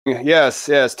Yes,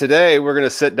 yes. Today we're going to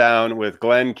sit down with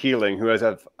Glenn Keeling, who has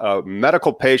a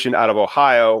medical patient out of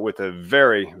Ohio with a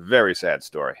very, very sad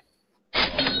story.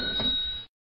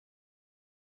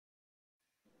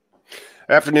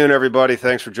 Afternoon, everybody.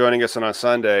 Thanks for joining us on a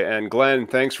Sunday. And Glenn,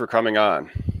 thanks for coming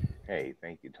on. Hey,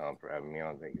 thank you, Tom, for having me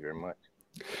on. Thank you very much.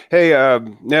 Hey,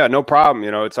 yeah, no problem.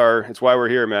 It's why we're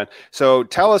here, man. So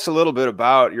tell us a little bit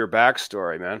about your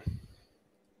backstory, man.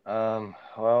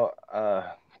 Well,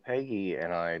 Peggy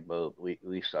and I both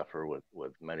we suffer with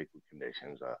medical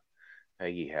conditions.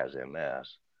 Peggy has MS,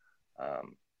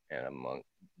 and among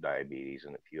diabetes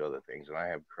and a few other things, and I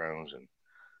have Crohn's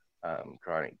and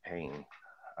chronic pain.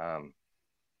 Um,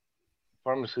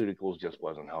 Pharmaceuticals just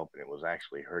wasn't helping. It was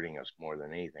actually hurting us more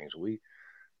than anything. So we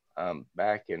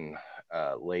back in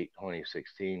late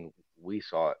 2016, we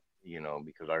saw it,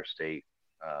 because our state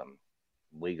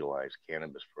legalized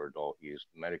cannabis for adult use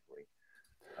medically.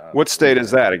 What We state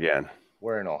is went. that again?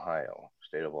 We're in Ohio,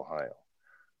 state of Ohio.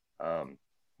 Um,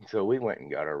 so we went and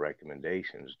got our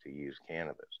recommendations to use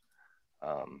cannabis,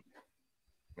 um,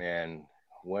 and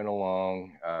went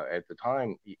along. At the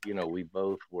time, we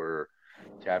both were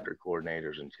chapter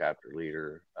coordinators and chapter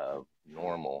leader of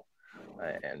Normal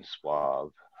and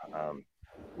Suave. Um,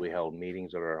 we held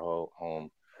meetings at our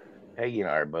home. Peggy and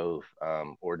I are both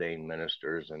ordained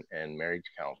ministers and marriage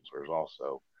counselors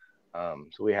also.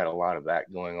 So we had a lot of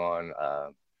that going on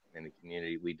in the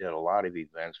community. We did a lot of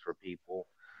events for people.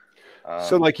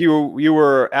 So, Um, like you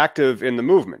were active in the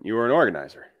movement. You were an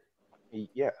organizer.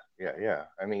 yeah, yeah.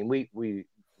 I mean, we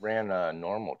ran a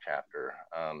Normal chapter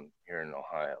here in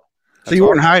Ohio. So That's you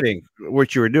weren't awesome. hiding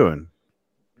what you were doing.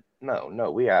 No,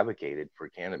 we advocated for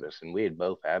cannabis, and we had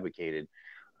both advocated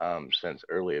since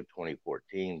early of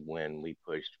 2014 when we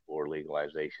pushed for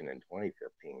legalization in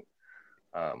 2015.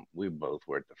 We both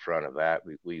were at the front of that.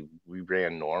 We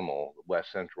ran Normal,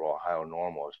 West Central Ohio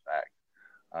Normal is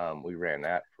back. We ran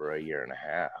that for a year and a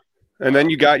half. And then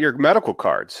you got your medical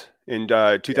cards in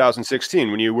Yeah,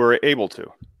 2016 when you were able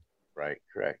to. right,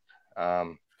 correct.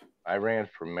 Um, I ran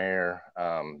for mayor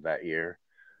that year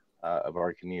of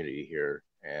our community here,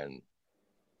 and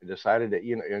decided that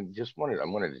and just I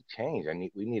wanted to change.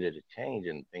 We needed to change,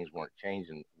 and things weren't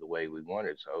changing the way we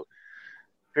wanted. So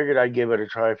figured I'd give it a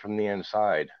try from the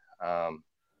inside.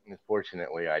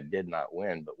 Unfortunately, I did not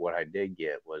win, but what I did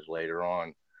get was later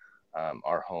on,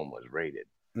 our home was raided.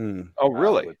 Mm. Oh,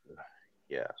 really? With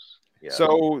yes, yes.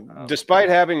 So, Um, despite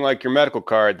having like your medical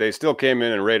card, they still came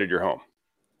in and raided your home.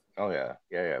 oh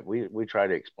yeah. We tried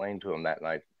to explain to them that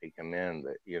night that they come in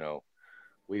that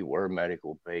we were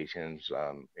medical patients.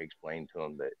 Explained to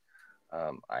them that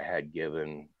I had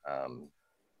given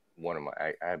one of my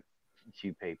I had a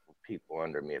few people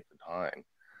under me at the time.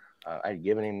 I'd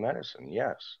given him medicine,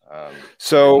 yes. Did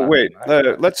So, not wait, deny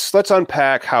that. let's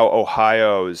unpack how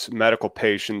Ohio's medical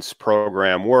patients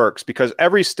program works because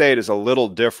every state is a little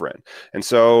different. And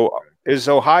so, is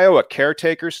Ohio a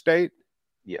caretaker state?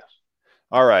 Yes.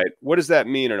 All right. What does that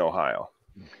mean in Ohio?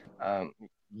 Um,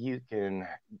 you can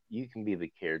be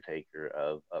the caretaker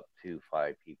of up to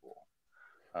 5 people.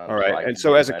 All So right. I And could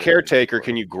so, give as a medicine caretaker, for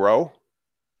can you grow?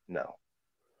 no,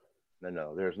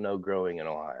 no. There's no growing in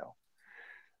Ohio.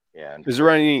 Yeah, Is there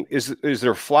any unfortunately. is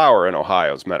there flower in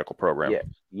Ohio's medical program?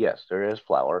 Yes, there is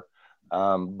flour,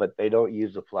 but they don't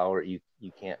use the flour. You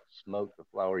can't smoke the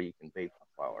flour. You can vape the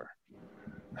flour.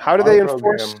 How do Our they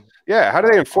enforce? program, Yeah, how do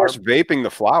they enforce our vaping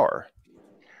the flower?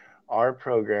 our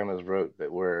program is wrote that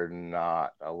we're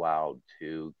not allowed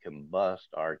to combust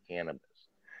our cannabis.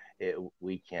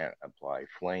 We can't apply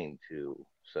flame to,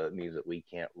 so it means that we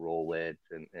can't roll it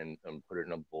and put it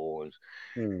in a bowl. And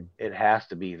Mm. it has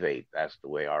to be vape. That's the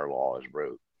way our law is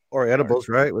wrote. Or edibles,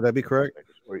 right? Would that be correct?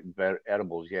 Or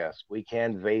edibles, yes, we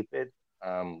can vape it.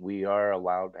 We are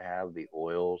allowed to have the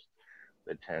oils,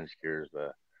 the tinctures,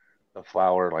 the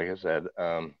flour. Like I said,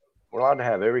 we're allowed to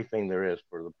have everything there is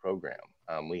for the program.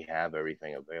 We have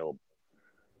everything available.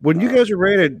 When you guys Um, were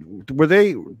raided,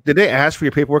 did they ask for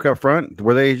your paperwork up front?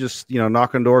 Were they just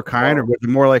knocking door kind, or well, was it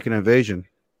more like an invasion?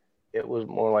 it was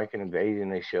more like an invasion.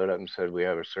 They showed up and said, "We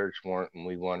have a search warrant, and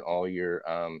we want all your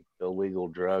illegal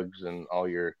drugs and all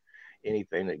your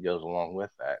anything that goes along with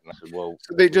that." And I said, "Well,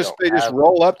 So they we just don't they just have."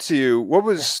 roll up to you. What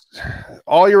Yeah, was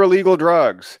all your illegal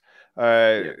drugs?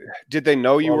 Uh, yeah. did they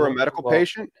know you were a Well, medical well,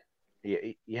 patient?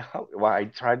 yeah, yeah. Well, I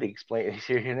tried to explain.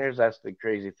 Here's that's the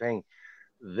crazy thing.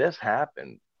 This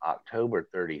happened October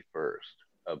 31st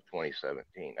of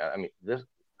 2017. I mean, this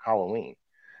Halloween.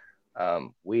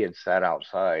 We had sat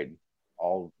outside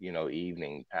all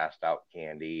evening, passed out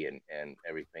candy and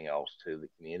everything else to the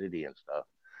community and stuff.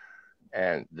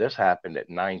 And this happened at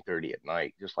 9:30 at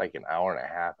night, just like an hour and a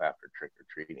half after trick or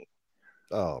treating.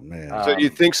 Oh man. So you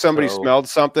think somebody So, smelled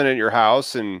something at your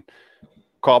house and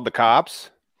called the cops?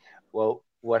 well,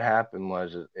 what happened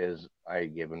was is I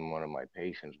had given one of my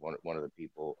patients, one of the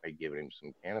people, I given him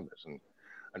some cannabis, and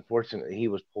unfortunately, he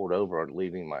was pulled over on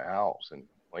leaving my house, and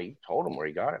well, he told him where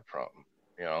he got it from.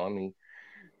 I mean,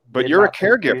 But did you're a not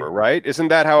think we caregiver, right? Isn't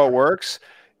that how it works?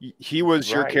 He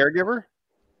was your right, caregiver?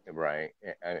 right.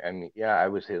 I mean, yeah, I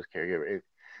was his caregiver,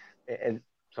 and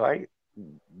so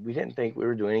we didn't think we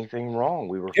were doing anything wrong.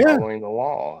 We were Yeah. following the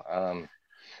law. So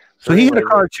So he had a anyway,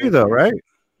 car too, though, right?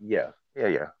 yeah, yeah,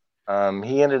 yeah.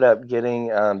 He ended up getting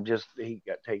just he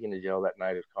got taken to jail that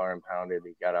night. His car impounded.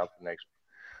 He got out the next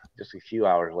just a few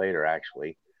hours later,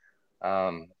 actually.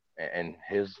 And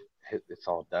his it's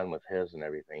all done with his and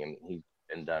everything, and he's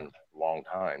been done a long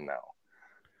time now.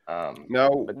 Now,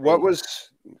 But what they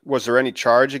was there any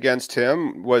charge against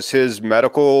him? Was his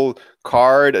medical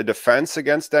card a defense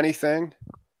against anything?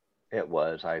 it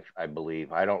was I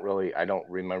believe I don't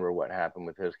remember what happened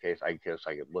with his case. I guess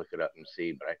I could look it up and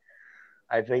see, but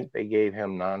I think they gave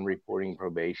him non-reporting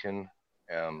probation,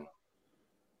 um,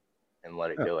 and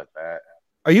let it go at that.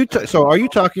 Are you so? Are you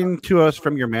talking to us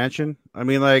from your mansion? I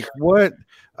mean, like what?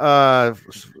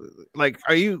 Like,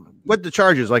 are you what the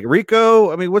charges? Like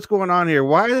Rico? I mean, what's going on here?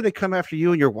 Why did they come after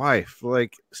you and your wife?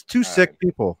 Like, it's two Uh, sick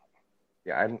people.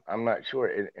 yeah, I'm not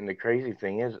sure. And the crazy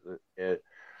thing is,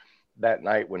 that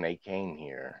night when they came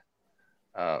here,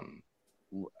 um,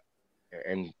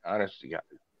 and honestly,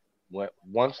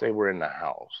 once they were in the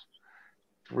house,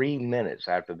 3 minutes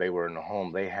after they were in the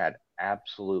home, they had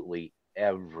absolutely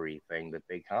everything that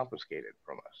they confiscated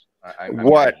from us. I mean, I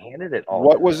What handed it all to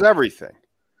what was them. everything?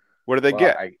 What did they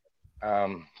Well,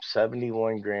 get?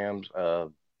 71 grams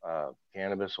of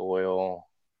cannabis oil,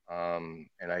 and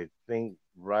I think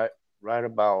right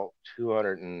about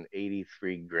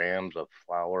 283 grams of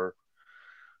flour.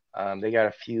 They got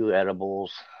a few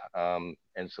edibles, and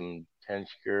some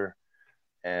tincture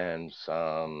and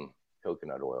some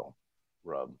coconut oil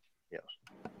rub. Yes,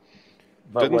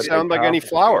 but Doesn't what they sound like any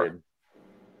flour.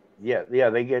 confiscated, yeah,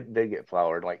 they get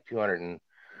flour like 200 and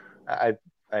I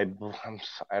I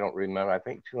I don't remember. I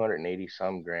think 280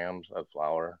 some grams of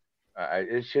flour.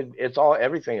 It's all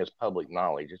everything is public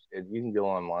knowledge. You can go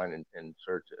online and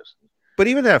search this. But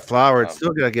even that flour, it's Um,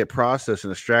 still got to get processed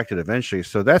and extracted eventually.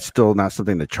 So that's still not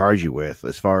something to charge you with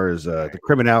as far as the right.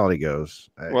 criminality goes.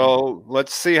 Well,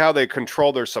 let's see how they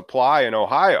control their supply in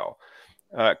Ohio.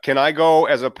 Can I go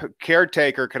as a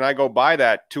caretaker? Can I go buy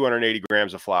that 280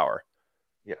 grams of flour?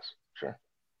 Yes, sure.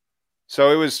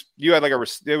 So you had like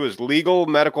it was legal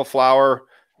medical flour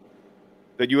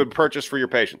that you would purchase for your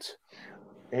patients.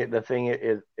 The thing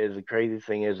is the crazy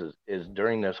thing is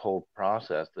during this whole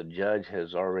process, the judge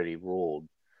has already ruled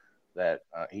that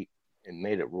he and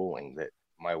made a ruling that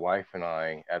my wife and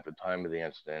I, at the time of the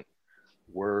incident,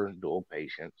 were dual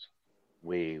patients.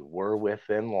 We were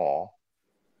within law,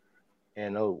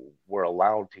 and we're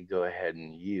allowed to go ahead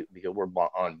and use because we're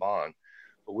on bond,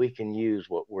 but we can use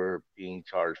what we're being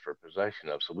charged for possession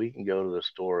of. So we can go to the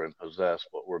store and possess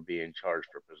what we're being charged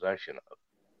for possession of.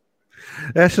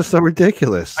 That's just so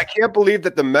ridiculous. I can't believe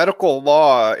that the medical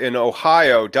law in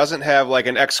Ohio doesn't have like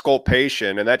an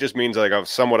exculpation, and that just means like a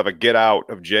somewhat of a get out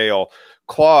of jail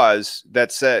clause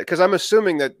that said, because I'm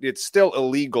assuming that it's still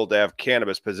illegal to have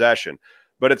cannabis possession,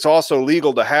 but it's also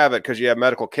legal to have it because you have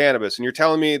medical cannabis. And you're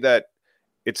telling me that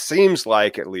it seems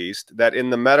like, at least, that in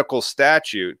the medical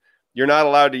statute, you're not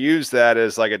allowed to use that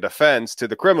as like a defense to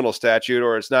the criminal statute,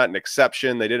 or it's not an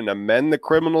exception. They didn't amend the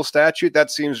criminal statute.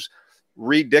 That seems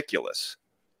ridiculous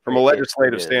from a It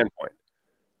legislative is. standpoint.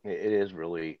 It is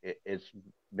really. It's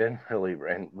been really,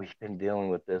 and we've been dealing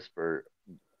with this for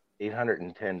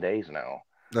 810 days now.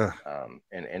 Ugh.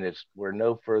 And we're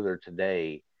no further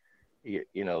today,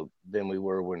 than we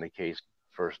were when the case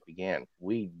first began.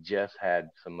 We just had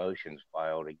some motions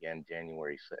filed again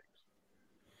January 6th.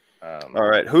 All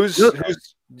right.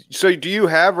 So do you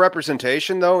have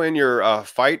representation though in your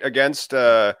fight against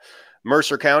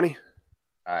Mercer County?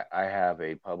 I have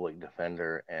a public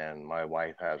defender, and my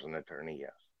wife has an attorney.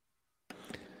 Yes.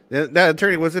 That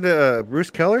attorney, was it Bruce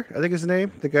Keller? I think is the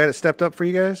name, the guy that stepped up for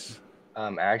you guys.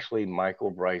 Actually, Michael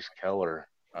Bryce Keller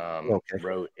Okay.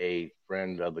 wrote a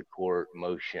friend of the court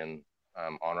motion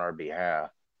on our behalf.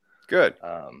 Good.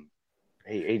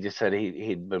 He just said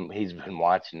he's been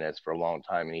watching this for a long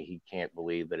time, and he can't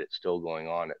believe that it's still going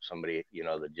on. That somebody,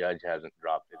 the judge hasn't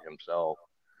dropped it himself.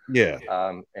 Yeah.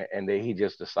 And he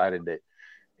just decided that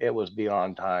it was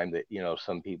beyond time that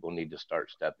some people need to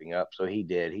start stepping up. So he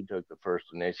did. He took the first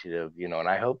initiative. And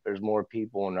I hope there's more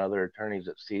people and other attorneys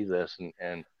that see this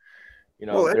and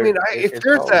Well, I mean, if it's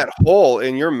there's called. that hole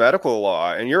in your medical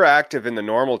law and you're active in the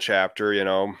normal chapter,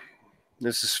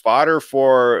 this is fodder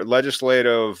for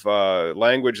legislative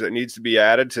language that needs to be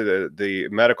added to the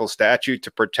medical statute to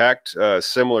protect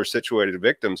similar situated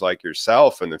victims like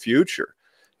yourself in the future,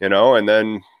 and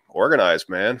then organize,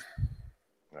 man.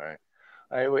 Right.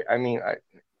 I mean,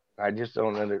 I just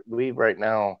don't know that we right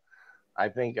now. I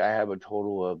think I have a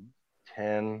total of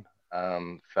 10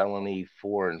 felony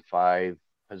 4 and 5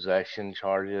 possession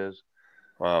charges.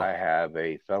 Wow. I have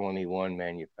a felony 1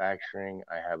 manufacturing.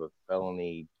 I have a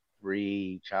felony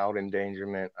 3 child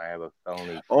endangerment. I have a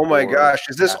felony Oh my 4 gosh.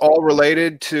 Is this all trafficking.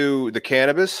 related to the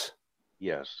cannabis?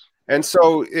 Yes. And Yes.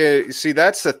 so, see,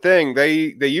 that's the thing.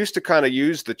 They used to kind of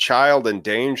use the child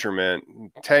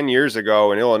endangerment 10 years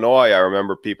ago in Illinois. I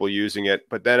remember people using it.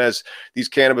 But then as these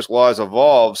cannabis laws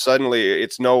evolve, suddenly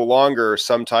it's no longer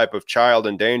some type of child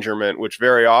endangerment, which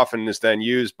very often is then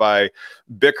used by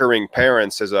bickering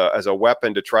parents as a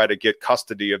weapon to try to get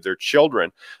custody of their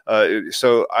children.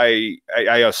 So I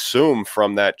assume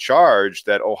from that charge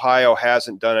that Ohio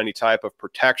hasn't done any type of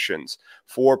protections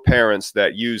for parents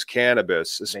that use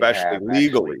cannabis, especially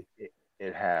legally. Actually,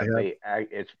 it have.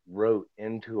 It's wrote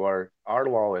into our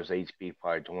law is HB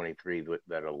 523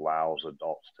 that allows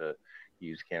adults to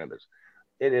use cannabis.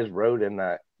 It is wrote in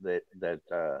that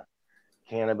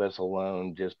cannabis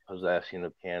alone, just possession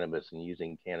of cannabis and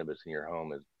using cannabis in your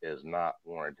home is not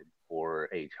warranted for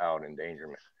a child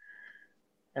endangerment.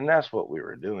 And that's what we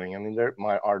were doing. I mean,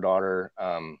 our daughter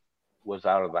was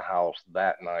out of the house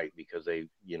that night because they,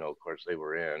 of course, they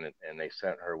were in, and they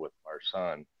sent her with our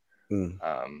son.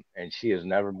 And she has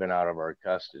never been out of our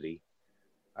custody.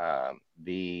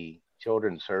 The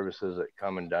children's services that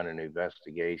come and done an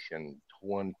investigation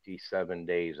 27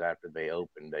 days after they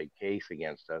opened a case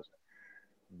against us,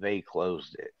 they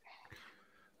closed it.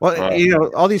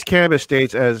 Well, all these cannabis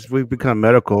states, as we've become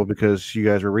medical, because you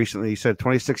guys were recently, you said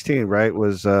 2016, right?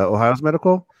 Was Ohio's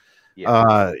medical?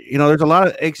 Yeah. There's a lot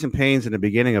of aches and pains in the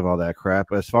beginning of all that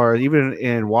crap. As far as even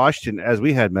in Washington, as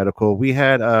we had medical, we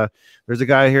had there's a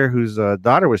guy here whose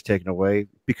daughter was taken away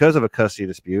because of a custody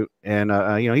dispute, and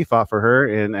he fought for her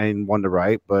and won the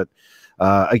right. But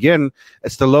again,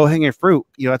 it's the low hanging fruit.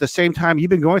 At the same time, you've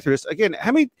been going through this again.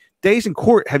 How many days in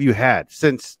court have you had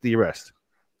since the arrest?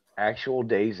 Actual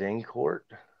days in court.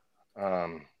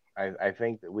 I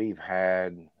think that we've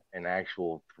had an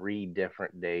actual 3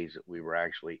 different days that we were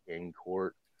actually in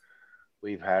court.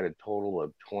 We've had a total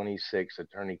of 26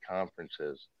 attorney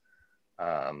conferences,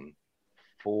 6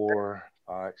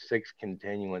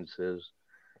 continuances.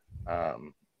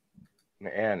 And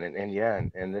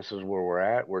this is where we're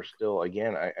at. We're still,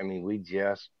 again, I mean, we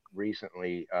just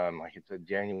recently, like I said,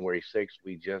 January 6th,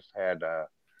 we just had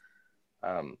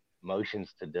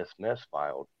motions to dismiss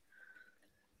filed.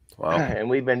 Wow. And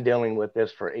we've been dealing with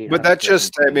this for 8. But that's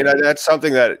just, I mean, that's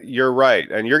something that you're right.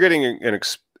 And you're getting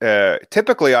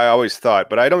typically I always thought,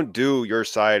 but I don't do your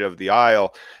side of the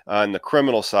aisle on the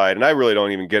criminal side. And I really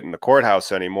don't even get in the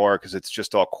courthouse anymore because it's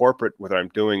just all corporate what I'm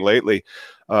doing lately.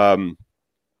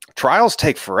 Trials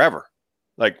take forever.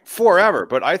 Like forever.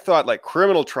 But I thought like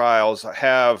criminal trials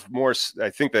have more, I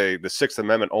think the Sixth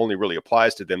Amendment only really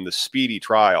applies to them, the speedy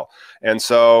trial. And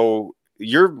so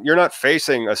you're not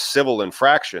facing a civil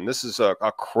infraction. This is a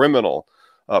criminal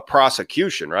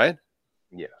prosecution, right?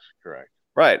 Yes, correct.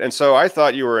 Right. And so I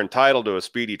thought you were entitled to a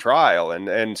speedy trial,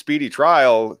 and speedy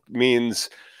trial means,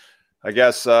 I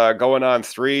guess, going on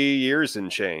 3 years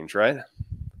and change, right?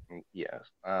 Yes.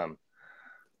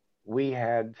 We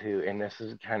had to, and this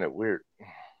is kind of weird.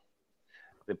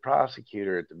 The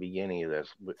prosecutor at the beginning of this,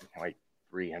 like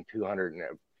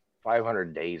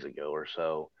 500 days ago or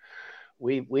so,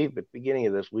 we at the beginning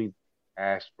of this, we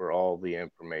asked for all the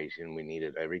information we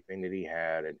needed, everything that he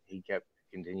had, and he kept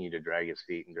continuing to drag his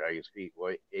feet.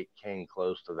 Well, it came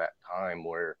close to that time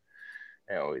where,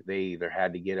 they either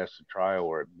had to get us to trial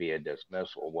or it be a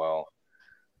dismissal. Well,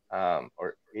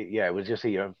 it was just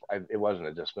it wasn't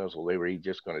a dismissal. They were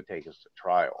just going to take us to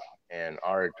trial, and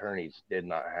our attorneys did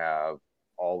not have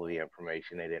all of the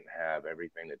information. They didn't have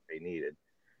everything that they needed.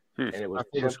 And it was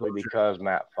simply because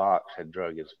Matt Fox had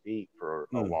drug his feet for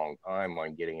a long time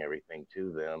on getting everything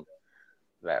to them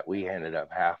that we ended up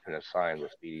having to sign the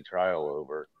speedy trial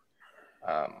over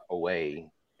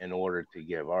away in order to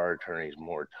give our attorneys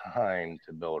more time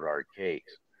to build our case.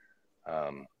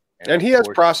 And he has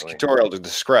prosecutorial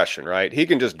discretion, right? He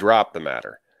can just drop the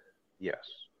matter. Yes.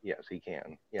 Yes, he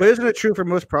can. Yeah. But isn't it true for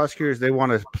most prosecutors? They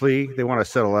want to plea, they want to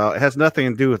settle out. It has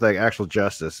nothing to do with like actual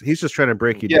justice. He's just trying to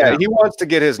break you Yeah, down. he wants to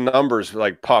get his numbers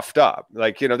like puffed up,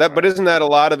 like that. But isn't that a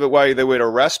lot of it? Why they would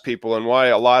arrest people, and why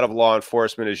a lot of law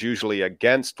enforcement is usually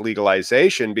against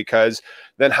legalization? Because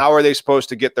then how are they supposed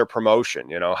to get their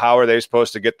promotion? How are they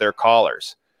supposed to get their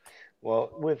callers? Well,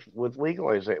 with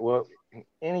legalization, well,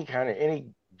 any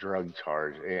drug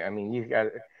charge. I mean, you got,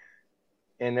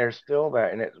 and there's still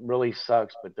that, and it really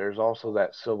sucks. But there's also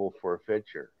that civil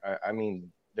forfeiture. I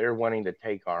mean, they're wanting to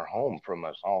take our home from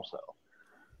us also,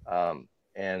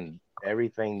 and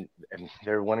everything. And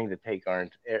they're wanting to take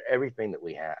everything that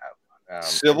we have.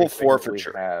 Civil Everything that we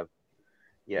forfeiture. have.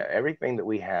 Yeah, everything that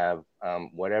we have.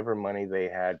 Whatever money they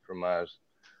had from us.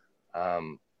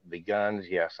 The guns.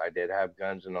 Yes, I did have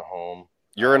guns in the home.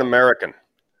 You're an American.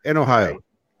 In Ohio.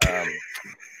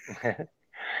 Right?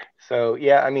 So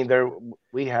yeah, I mean,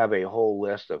 we have a whole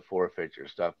list of forfeiture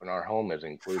stuff, and our home is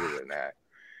included in that.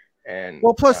 And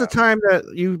well, plus the time that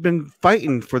you've been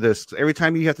fighting for this, every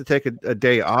time you have to take a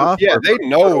day off. Yeah, they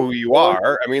know who you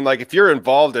are. I mean, like if you're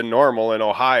involved in NORML in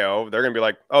Ohio, they're gonna be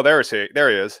like, "Oh, there he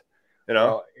is."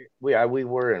 Well, we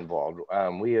were involved.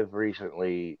 We have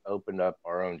recently opened up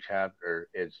our own chapter.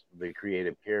 It's the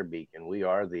Creative Care Beacon. We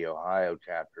are the Ohio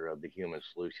chapter of the Human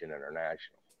Solution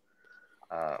International.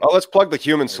 Let's plug the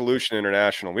Human Solution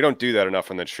International. We don't do that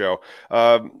enough on that show.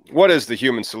 What is the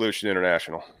Human Solution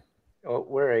International? Well,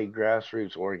 we're a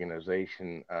grassroots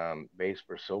organization based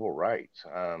for civil rights.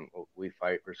 We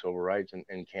fight for civil rights,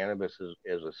 and cannabis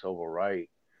is a civil right.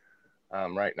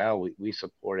 Right now, we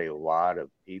support a lot of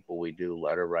people. We do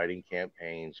letter writing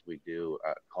campaigns. We do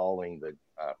calling the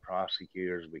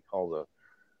prosecutors. We call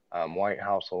the White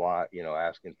House a lot,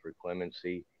 asking for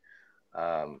clemency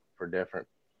for different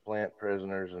plant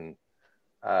prisoners. And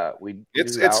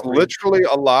it's literally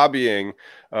a lobbying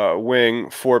wing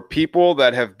for people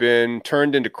that have been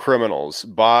turned into criminals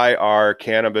by our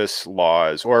cannabis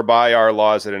laws or by our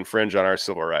laws that infringe on our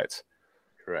civil rights.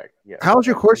 Correct. Yeah. How's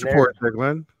your court support,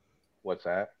 Glenn? What's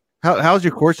that? How's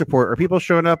your court support? Are people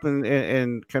showing up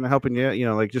and kind of helping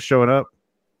you? Like just showing up?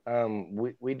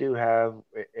 We do have.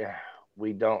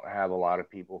 We don't have a lot of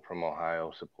people from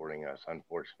Ohio supporting us,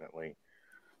 unfortunately.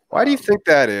 Why do you think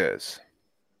that is?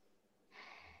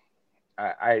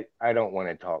 I don't want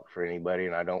to talk for anybody,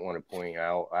 and I don't want to point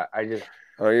out. I just.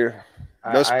 Oh, you're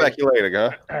no speculating,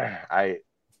 huh?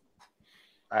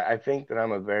 I think that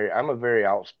I'm a very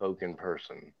outspoken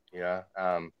person. Yeah.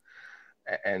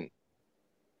 And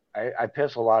I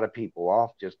piss a lot of people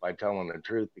off just by telling the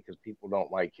truth because people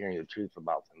don't like hearing the truth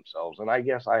about themselves. And I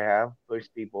guess I have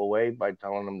pushed people away by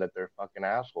telling them that they're fucking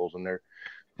assholes and they're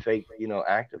fake,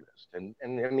 activists. And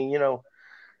I mean,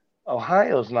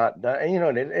 Ohio's not done.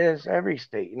 And, it is every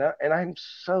state, and I'm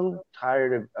so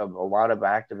tired of a lot of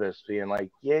activists being like,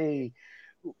 yay,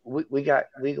 we got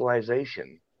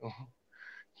legalization.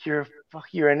 You're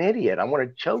an idiot. I want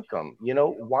to choke them.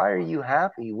 Why are you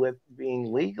happy with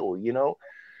being legal?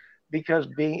 Because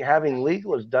having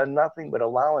legal has done nothing but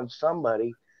allowing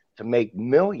somebody to make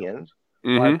millions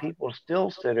while people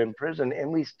still sit in prison, and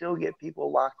we still get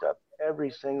people locked up every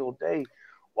single day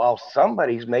while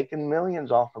somebody's making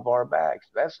millions off of our backs.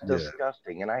 That's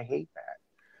disgusting, and I hate that.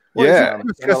 Yeah.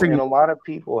 And a lot of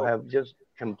people have just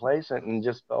complacent and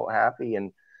just felt happy,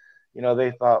 and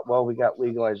they thought, well, we got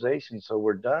legalization, so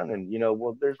we're done. And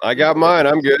well, I got mine.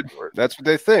 I'm good. That's what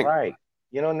they think, right?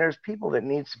 And there's people that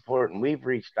need support, and we've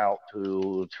reached out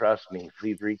to. Trust me,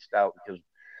 we've reached out because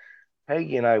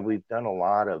Peggy and I, we've done a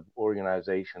lot of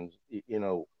organizations,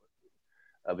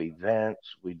 of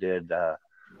events. We did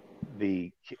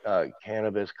the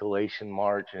Cannabis Collation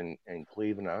March in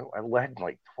Cleveland. I led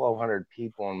like 1,200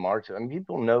 people in March. I mean,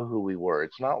 people know who we were.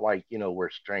 It's not like we're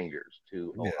strangers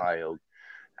to Ohio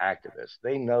activists.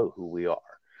 They know who we are.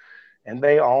 And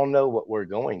they all know what we're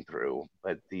going through,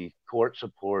 but the court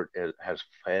support has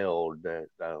failed.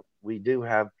 We do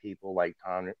have people like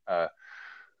I'm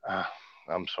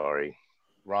sorry,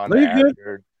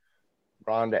 Rhonda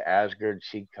Asgard.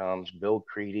 She comes. Bill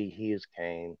Creedy, he has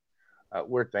came.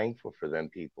 We're thankful for them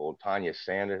people. Tanya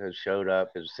Sanders has showed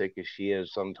up. As sick as she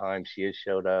is, sometimes she has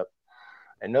showed up.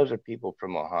 And those are people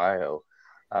from Ohio.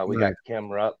 We got Kim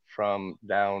Rupp from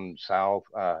down south.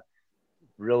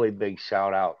 Really big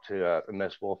shout out to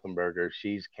Miss Wolfenberger.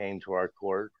 She's came to our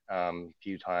court a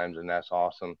few times, and that's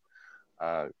awesome.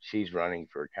 She's running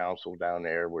for council down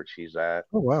there where she's at.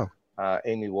 Oh, wow.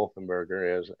 Amy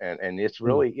Wolfenberger is, and it's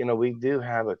really, we do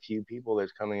have a few people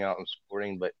that's coming out and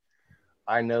supporting, but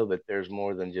I know that there's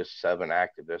more than just 7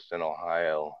 activists in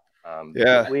Ohio.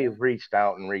 We've reached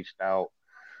out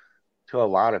to a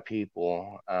lot of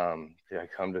people to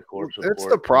come to court That's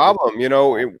the support.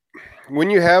 problem. When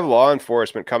you have law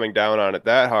enforcement coming down on it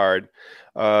that hard,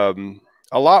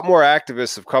 a lot more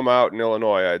activists have come out in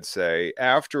Illinois, I'd say,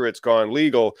 after it's gone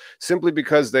legal, simply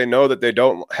because they know that they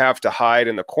don't have to hide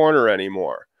in the corner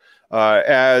anymore.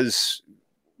 As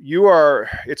you are,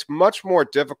 it's much more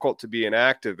difficult to be an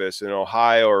activist in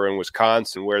Ohio or in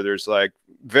Wisconsin, where there's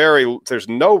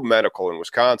no medical in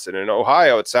Wisconsin. In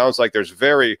Ohio, it sounds like there's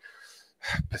very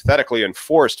pathetically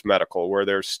enforced medical, where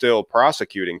they're still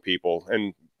prosecuting people,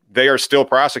 and they are still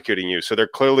prosecuting you. So they're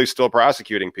clearly still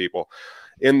prosecuting people.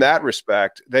 In that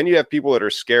respect, then you have people that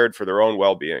are scared for their own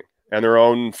well-being and their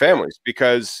own families,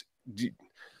 because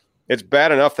it's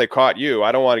bad enough they caught you.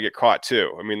 I don't want to get caught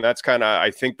too. I mean, that's kind of,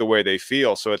 I think, the way they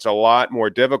feel. So it's a lot more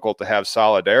difficult to have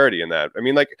solidarity in that. I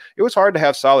mean, like, it was hard to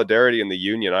have solidarity in the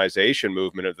unionization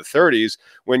movement of the 30s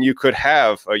when you could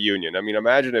have a union. I mean,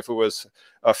 imagine if it was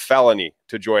a felony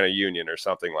to join a union or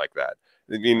something like that.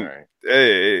 I mean, right.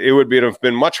 It would have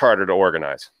been much harder to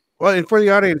organize. Well, and for the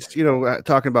audience,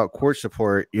 talking about court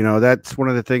support, that's one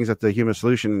of the things that the Human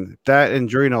Solution, that and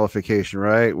jury nullification,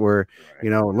 right? Where,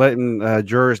 letting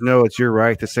jurors know it's your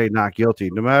right to say not guilty,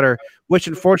 no matter, which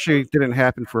unfortunately didn't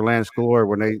happen for Lance Glore,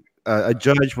 when a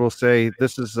judge will say,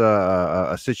 this is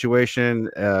a situation,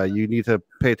 you need to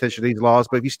pay attention to these laws,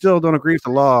 but if you still don't agree with the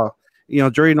law,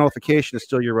 jury nullification is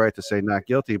still your right to say not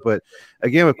guilty. But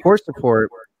again, with court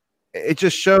support, it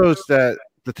just shows that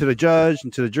to the judge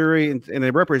and to the jury, and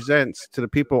it represents to the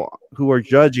people who are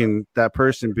judging that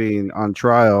person being on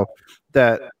trial,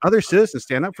 that other citizens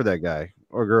stand up for that guy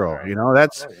or girl.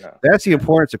 That's the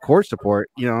importance of court support.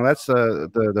 That's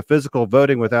the physical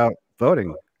voting without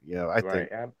voting. I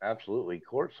think absolutely,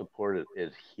 court support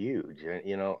is huge.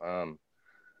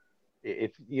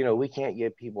 If we can't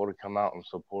get people to come out and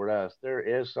support us, there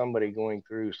is somebody going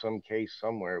through some case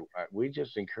somewhere. We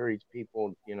just encourage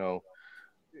people,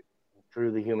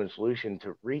 through the Human Solution,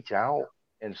 to reach out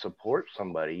and support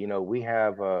somebody.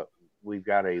 We've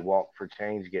got a Walk for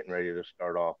Change getting ready to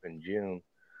start off in June.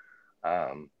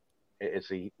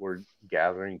 We're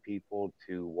gathering people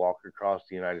to walk across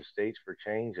the United States for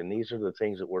change, and these are the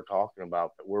things that we're talking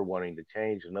about that we're wanting to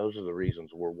change, and those are the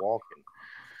reasons we're walking.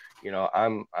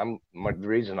 The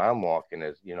reason I'm walking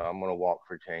is, I'm going to walk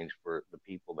for change for the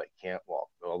people that can't walk,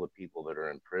 all the people that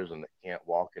are in prison that can't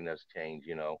walk in this change.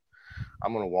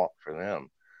 I'm going to walk for them.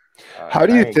 How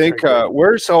do you think,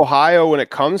 where's Ohio when it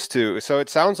comes to, so it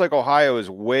sounds like Ohio is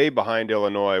way behind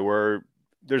Illinois, where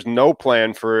there's no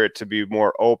plan for it to be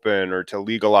more open or to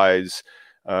legalize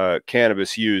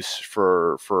cannabis use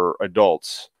for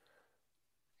adults.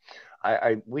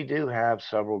 We do have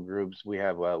several groups. We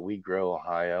have We Grow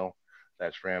Ohio,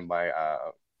 that's ran by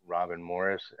Robin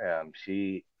Morris. Her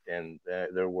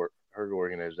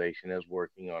organization is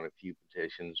working on a few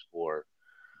petitions for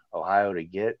Ohio to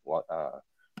get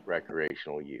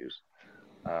recreational use,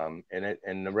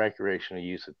 and the recreational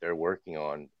use that they're working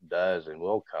on does and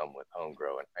will come with home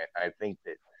grow, and I think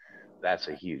that's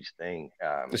a huge thing,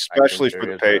 especially for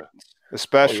the patients.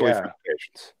 For the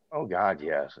patients. Oh God,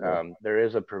 yes. Yeah. There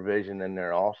is a provision in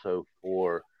there also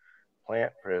for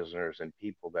plant prisoners and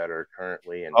people that are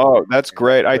currently in. Oh, that's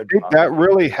great. I think that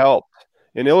really helped.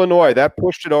 In Illinois, that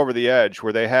pushed it over the edge,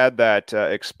 where they had that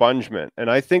expungement.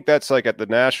 And I think that's like at the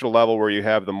national level, where you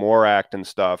have the MORE Act and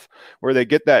stuff, where they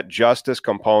get that justice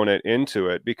component into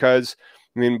it. Because,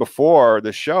 I mean, before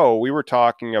the show, we were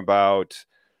talking about,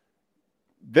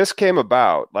 this came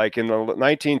about like in the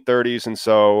 1930s and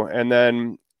so, and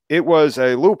then it was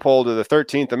a loophole to the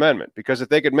 13th Amendment, because if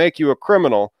they could make you a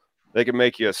criminal, they could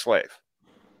make you a slave.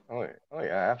 Oh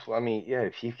yeah, absolutely. I mean, yeah,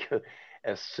 if you could,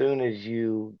 as soon as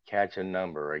you catch a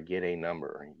number or get a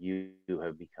number, you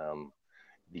have become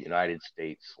the United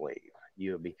States slave.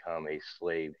 You have become a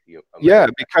slave. Yeah,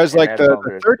 because like the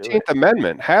 13th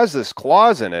Amendment has this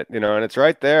clause in it, and it's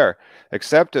right there,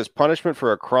 except as punishment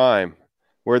for a crime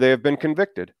where they have been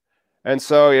convicted. And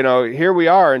so, here we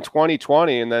are in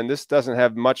 2020, and then this doesn't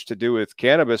have much to do with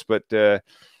cannabis, but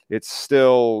it's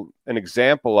still an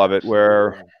example of it,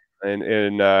 where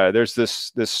there's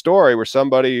this story where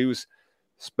somebody who's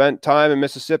spent time in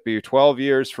Mississippi, 12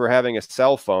 years for having a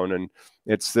cell phone. And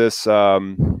it's this,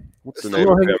 what's the name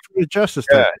of it? Justice.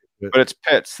 Yeah, but it's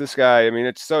Pitts, this guy. I mean,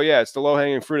 it's the low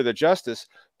hanging fruit of the justice,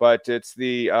 but it's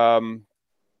the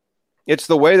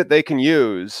way that they can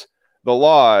use the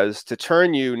laws to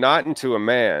turn you not into a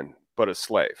man, but a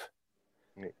slave.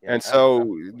 Yeah, and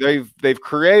so they've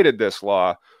created this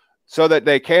law so that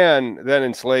they can then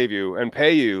enslave you and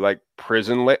pay you like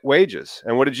prison wages.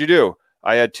 And what did you do?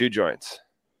 I had 2 joints.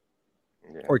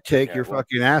 Or take your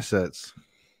fucking assets.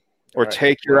 Or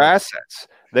take your assets.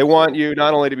 They want you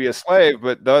not only to be a slave,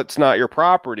 but that's not your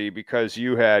property because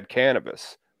you had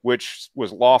cannabis, which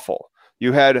was lawful.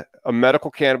 You had a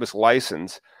medical cannabis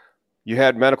license. You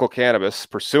had medical cannabis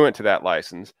pursuant to that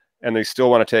license, and they still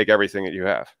want to take everything that you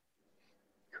have.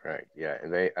 Correct. Yeah.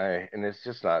 And it's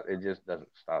just not, it just doesn't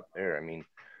stop there. I mean,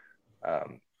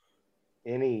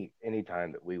 any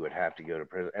time that we would have to go to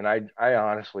prison, and I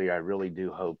honestly, I really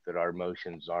do hope that our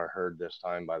motions are heard this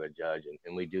time by the judge,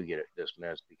 and we do get it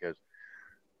dismissed, because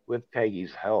with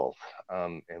Peggy's health,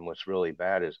 and what's really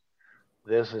bad is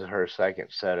this is her second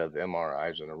set of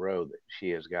MRIs in a row that she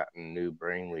has gotten new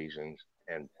brain lesions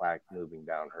and plaque moving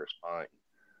down her spine.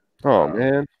 Oh,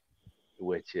 man.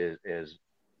 Which is,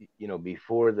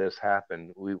 before this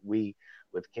happened, we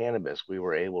with cannabis, we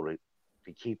were able to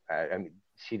keep that. I mean,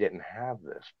 she didn't have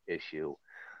this issue.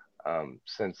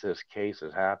 Since this case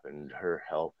has happened, her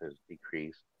health has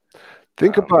decreased.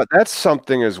 Think about that's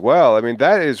something as well. I mean,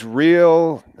 that is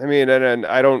real. I mean, and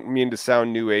I don't mean to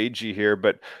sound new agey here,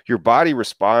 but your body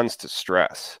responds to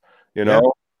stress, you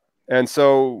know? Yeah. And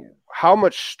so how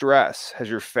much stress has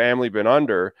your family been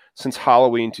under since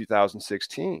Halloween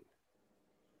 2016?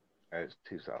 It's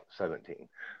 2017.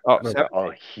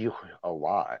 Oh, a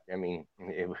lot. I mean,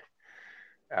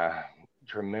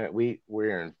 tremendous.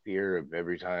 We're in fear of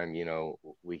every time,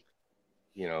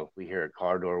 we hear a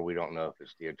car door, we don't know if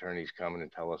it's the attorneys coming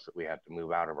and tell us that we have to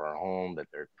move out of our home, that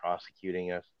they're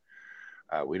prosecuting us.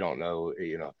 We don't know,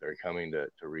 if they're coming to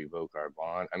revoke our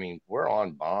bond. I mean, we're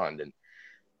on bond, and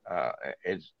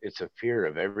it's a fear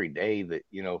of every day that,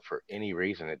 for any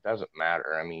reason, it doesn't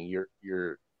matter. I mean,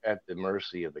 you're at the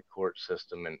mercy of the court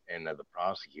system and of the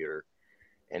prosecutor.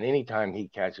 And anytime he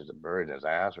catches a bird in his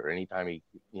ass, or anytime he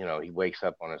wakes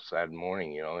up on a sad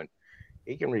morning, and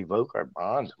he can revoke our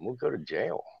bonds and we'll go to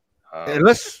jail. And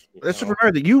let's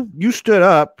remember that you stood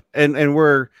up and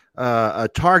were a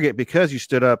target because you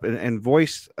stood up and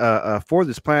voiced for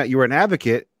this planet. You were an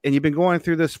advocate, and you've been going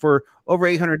through this for over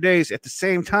 800 days. At the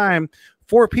same time,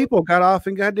 4 people got off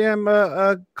in goddamn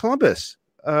Columbus.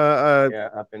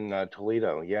 Up in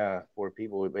Toledo. Yeah, 4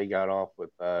 people, they got off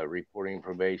with reporting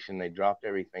probation. They dropped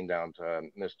everything down to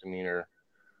misdemeanor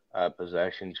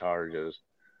possession charges.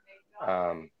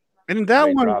 And that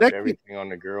they one, dropped everything on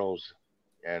the girls,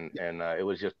 and it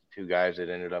was just 2 guys that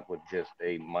ended up with just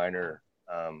a minor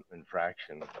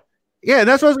infraction. Yeah,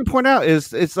 that's what I was going to point out.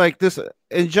 Is it's like this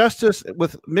injustice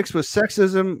mixed with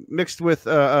sexism, mixed with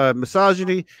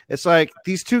misogyny. It's like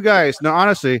these 2 guys. Now,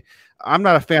 honestly, I'm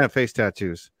not a fan of face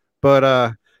tattoos, but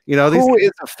who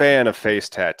is a fan of face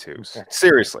tattoos?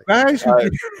 Seriously, guys,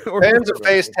 fans of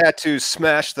face tattoos,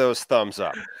 smash those thumbs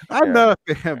up. I'm not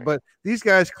a fan, but these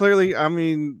guys clearly, I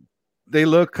mean, they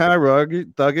look kind of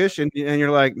rugged, thuggish, and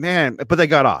you're like, man, but they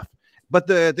got off. But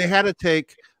they had to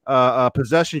take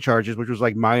possession charges, which was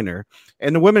like minor,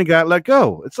 and the women got let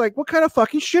go. It's like, what kind of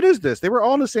fucking shit is this? They were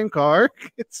all in the same car.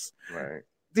 It's right.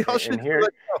 And here,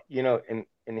 and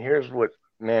here's what,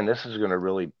 man, this is going to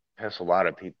really piss a lot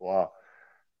of people off.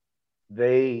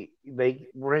 They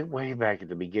way back at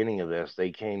the beginning of this,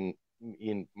 they came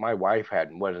in. My wife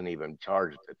wasn't even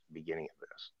charged at the beginning of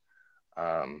this.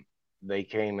 They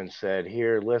came and said,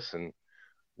 here, listen,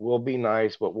 we'll be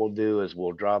nice. What we'll do is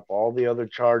we'll drop all the other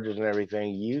charges and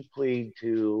everything. You plead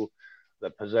to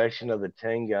the possession of the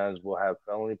 10 guns. We'll have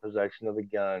felony possession of the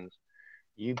guns.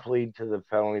 You plead to the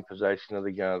felony possession of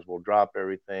the guns. We'll drop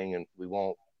everything, and we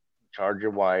won't charge your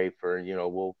wife, or,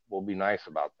 we'll be nice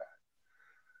about that.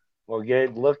 Well,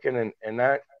 get looking, and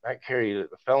that carried a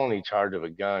felony charge of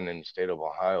a gun in the state of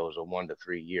Ohio is a 1 to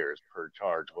 3 years per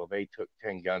charge. Well, they took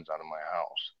 10 guns out of my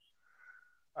house.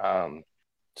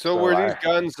 So were these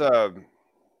guns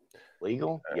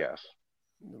legal? Yes.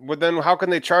 Well, then how can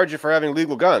they charge you for having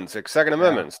legal guns, like Second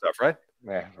Amendment and stuff, right?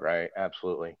 Yeah, right.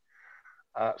 Absolutely.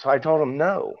 So I told them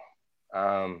no.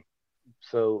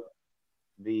 So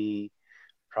the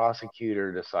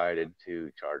prosecutor decided to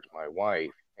charge my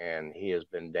wife, and he has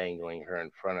been dangling her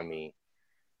in front of me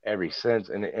ever since.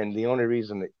 And the only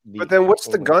reason that but then what's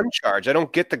the gun charge? I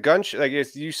don't get the gun. Like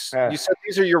you said,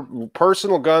 these are your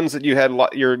personal guns that you had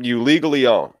you legally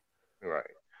own. Right.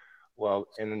 Well,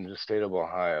 in the state of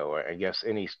Ohio, or I guess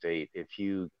any state, if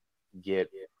you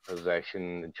get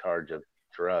possession and charge of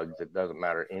drugs, it doesn't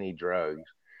matter, any drugs,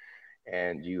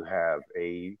 and you have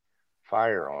a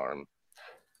firearm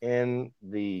in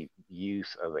the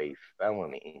use of a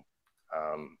felony,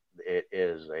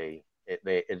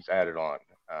 it's added on,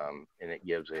 and it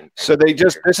gives an. So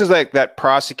this is like that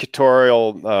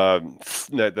prosecutorial,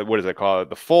 what is it called?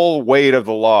 The full weight of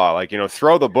the law, like,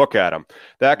 throw the book at them,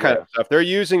 that kind of stuff. They're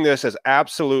using this as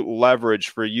absolute leverage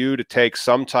for you to take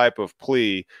some type of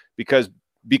plea, because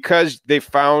because they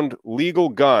found legal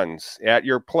guns at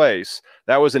your place,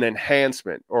 that was an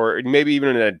enhancement or maybe even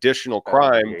an additional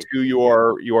crime to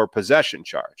your possession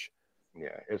charge.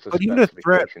 Yeah, it's a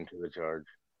specification to the charge.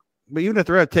 But even the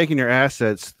threat of taking your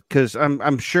assets, because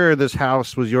I'm sure this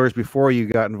house was yours before you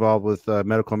got involved with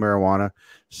medical marijuana.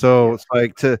 So it's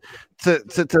like to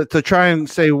try and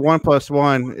say 1 +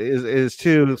 1 is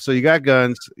 2. So you got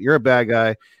guns, you're a bad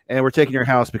guy, and we're taking your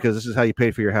house because this is how you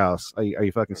paid for your house. Are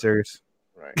you fucking serious?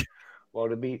 Right. Well,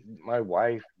 my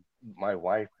wife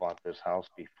bought this house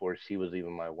before she was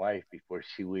even my wife, before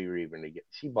we were even together.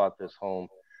 She bought this home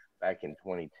back in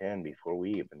 2010 before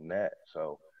we even met.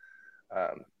 So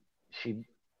she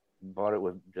bought it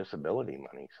with disability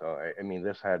money. So I mean,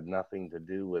 this had nothing to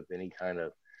do with any kind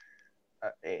of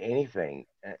anything.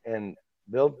 And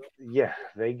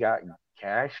they got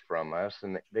cash from us,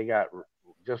 and they got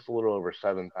just a little over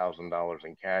 $7,000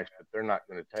 in cash. But they're not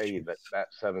going to tell you that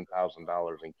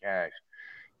 $7,000 in cash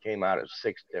came out of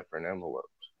 6 different envelopes.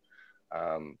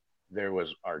 There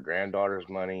was our granddaughter's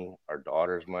money, our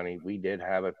daughter's money. We did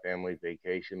have a family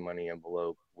vacation money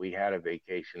envelope. We had a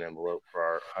vacation envelope for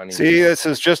our honeymoon. See, this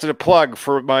is just a plug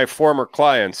for my former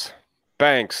clients,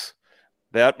 banks.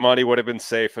 That money would have been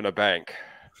safe in a bank.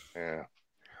 Yeah.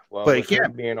 Well, but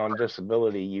with being on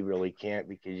disability, you really can't,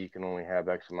 because you can only have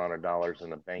X amount of dollars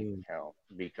in a bank account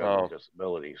because of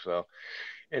disability. So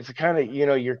it's kind of,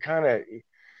 you're kind of,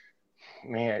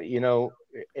 man,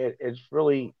 it's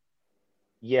really,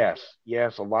 yes,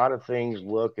 a lot of things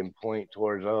look and point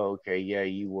towards, oh, okay, yeah,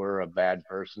 you were a bad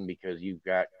person because you've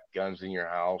got guns in your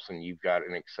house and you've got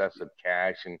an excessive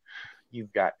cash and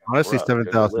you've got honestly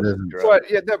 7,000. But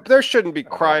there shouldn't be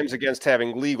crimes against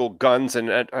having legal guns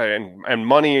and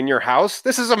money in your house.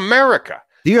 This is America.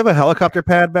 Do you have a helicopter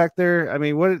pad back there? I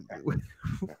mean, what?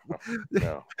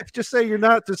 No. Just say you're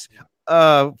not just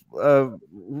you're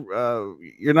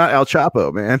not El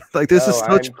Chapo, man. Like this is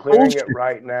such I'm clearing it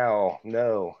right now.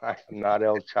 No, I'm not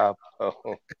El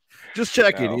Chapo. Just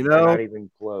checking, not even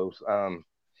close. I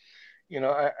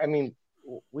mean,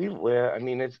 we live. I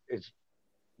mean, it's.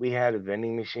 We had a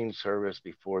vending machine service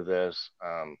before this.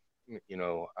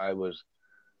 I was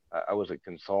a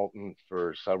consultant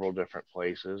for several different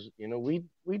places. We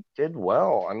did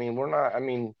well. I mean,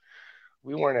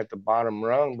 we weren't at the bottom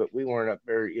rung, but we weren't up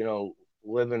there,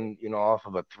 living, off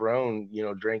of a throne,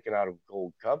 drinking out of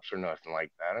gold cups or nothing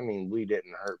like that. I mean, we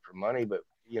didn't hurt for money, but,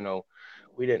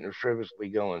 we didn't frivolously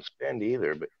go and spend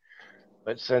either.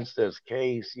 But since this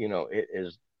case, it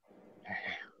is,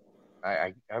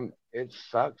 it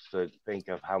sucks to think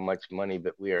of how much money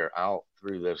that we are out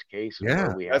through this case and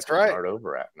where we have to start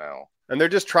over at now. And they're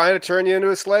just trying to turn you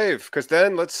into a slave, because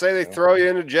then let's say they throw you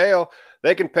into jail,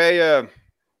 they can pay you.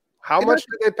 How much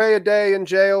do they pay a day in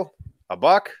jail?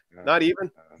 $1? Not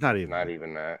even. Not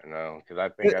even that. No, because I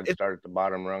think I'd start at the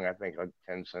bottom rung. I think like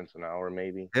 10 cents an hour,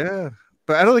 maybe. Yeah,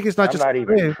 but I don't think it's not. I'm just not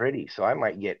even pretty, so I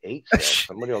might get 8 cents.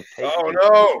 Somebody will take. Oh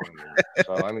no!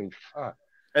 So I mean, fuck.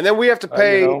 And then we have to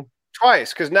pay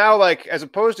twice, because now, like, as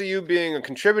opposed to you being a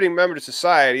contributing member to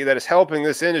society that is helping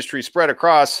this industry spread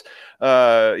across,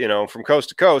 from coast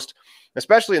to coast,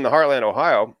 especially in the heartland,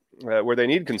 Ohio, where they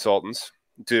need consultants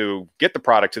to get the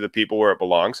product to the people where it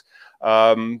belongs.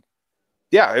 We're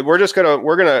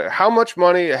gonna. How much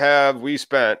money have we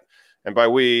spent? And by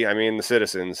we, I mean the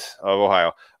citizens of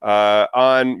Ohio,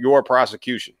 on your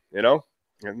prosecution.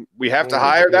 And we have to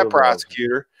hire that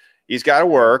prosecutor. He's got to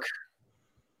work.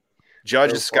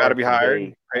 Judge has got to be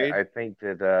hired. I think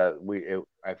that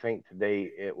I think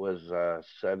today it was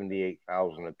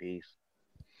 $78,000 a piece.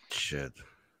 Shit.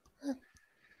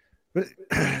 But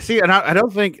see, and I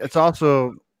don't think it's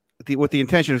also with the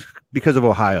intention is because of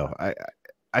Ohio.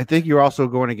 I think you're also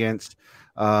going against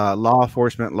law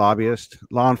enforcement lobbyists,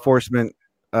 law enforcement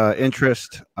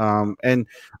interest, and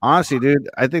honestly, dude,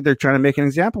 I think they're trying to make an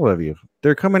example of you.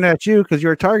 They're coming at you because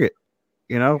you're a target.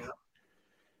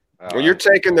 Well, you're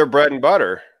taking their bread and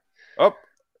butter. Oh,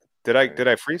 did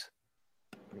I freeze?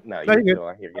 No, you're good.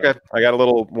 Okay, I got a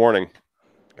little warning.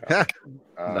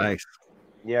 Nice.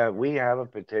 Yeah, we have a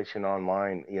petition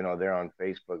online. They're on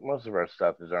Facebook. Most of our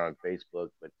stuff is on Facebook,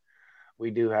 but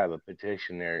we do have a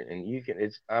petition there, and you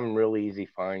can. I'm really easy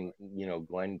to find.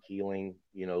 Glenn Keeling.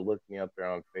 Look me up there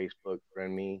on Facebook.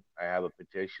 Friend me. I have a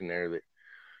petition there that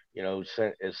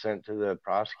is sent to the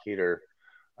prosecutor.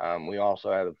 We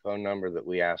also have a phone number that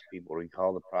we ask people to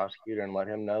call the prosecutor and let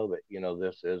him know that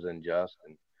this is unjust,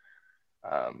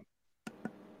 and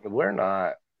we're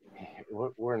not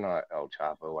El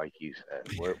Chapo, like you said.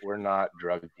 We're not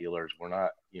drug dealers. We're not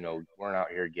we're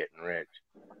out here getting rich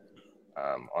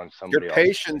on somebody. Your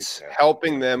patients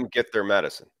helping them get their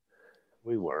medicine.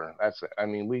 We were. That's it. I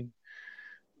mean,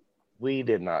 we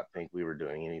did not think we were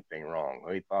doing anything wrong.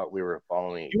 We thought we were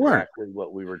following You weren't. exactly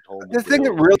what we were told to The thing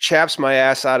that do. really chaps my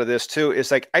ass out of this too is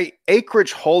like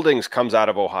Acreage Holdings comes out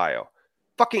of Ohio.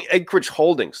 Fucking Acreage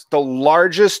Holdings, the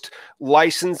largest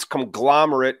licensed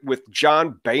conglomerate with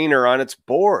John Boehner on its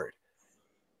board.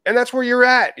 And that's where you're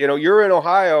at. You know, you're in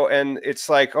Ohio and it's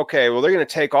like, okay, well, they're going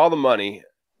to take all the money,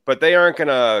 but they aren't going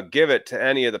to give it to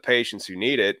any of the patients who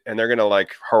need it. And they're going to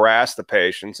like harass the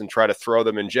patients and try to throw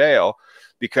them in jail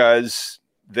because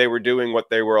they were doing what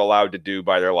they were allowed to do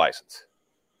by their license.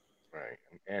 Right.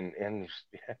 And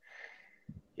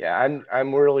yeah,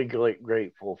 I'm really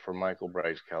grateful for Michael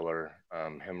Bryce Keller,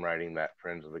 him writing that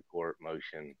Friends of the Court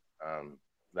motion.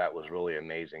 That was really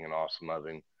amazing and awesome of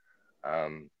him.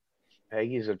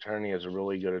 Peggy's attorney is a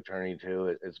really good attorney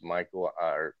too. It's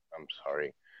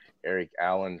Eric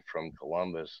Allen from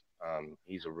Columbus.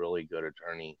 He's a really good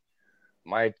attorney.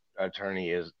 My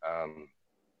attorney is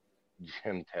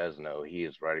Jim Tesno. He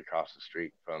is right across the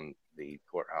street from the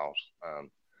courthouse.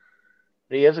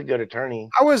 He is a good attorney.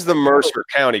 How is the Mercer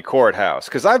County Courthouse?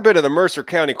 Because I've been to the Mercer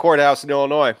County Courthouse in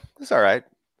Illinois. It's all right.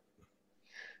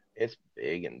 It's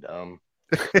big and dumb.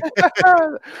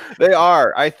 They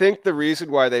are. I think the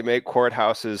reason why they make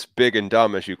courthouses big and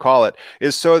dumb, as you call it,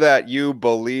 is so that you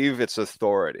believe its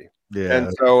authority. Yeah.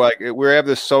 And so like we have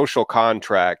this social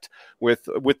contract with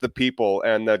the people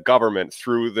and the government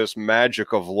through this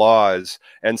magic of laws.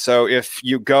 And so if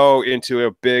you go into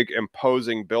a big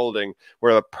imposing building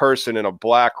where a person in a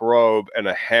black robe and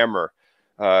a hammer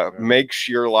makes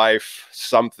your life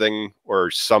something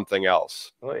or something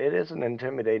else. Well, it is an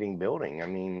intimidating building. I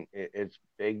mean, it's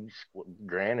big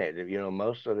granite. You know,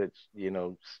 most of it's,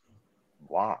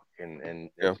 block and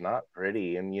it's not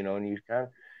pretty. And, and you kind of,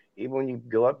 even when you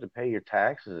go up to pay your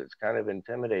taxes, it's kind of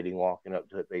intimidating walking up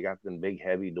to it. They got them big,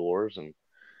 heavy doors. And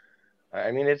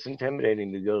I mean, it's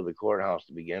intimidating to go to the courthouse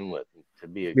to begin with, to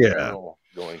be a criminal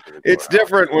going to the courthouse. It's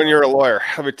different when you're a lawyer.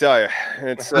 Let me tell you,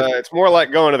 it's more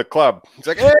like going to the club. It's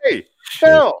like, hey,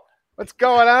 Phil, what's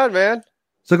going on, man?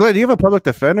 So, Glenn, do you have a public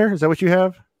defender? Is that what you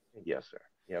have? Yes, sir.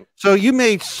 Yep. So you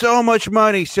made so much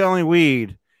money selling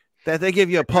weed that they give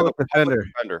you a public defender.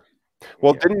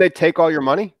 Well, didn't they take all your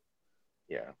money?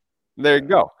 Yeah. There you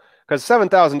go. Because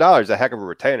 $7,000 is a heck of a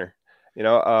retainer,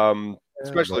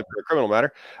 especially for a criminal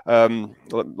matter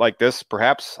like this.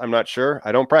 Perhaps, I'm not sure.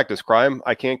 I don't practice crime.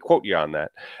 I can't quote you on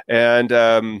that. And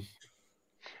I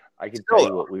can tell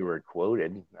you what we were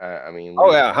quoted. I mean,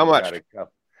 how much?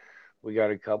 We got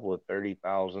a couple of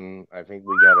 30,000. I think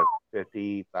we got a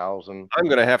 50,000. I'm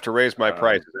going to have to raise my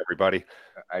prices, everybody.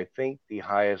 I think the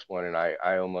highest one, and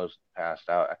I almost passed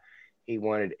out. He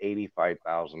wanted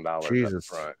 $85,000 up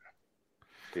front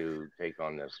to take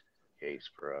on this case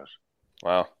for us.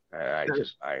 Wow. The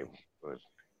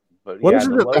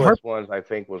lowest ones I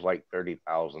think was like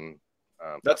 30,000.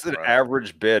 That's an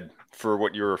average bid for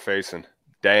what you were facing.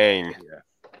 Dang. Yeah.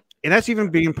 And that's even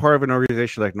being part of an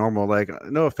organization like Normal. Like,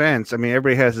 no offense. I mean,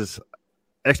 everybody has this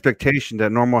expectation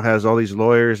that Normal has all these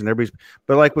lawyers and everybody's,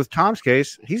 but like with Tom's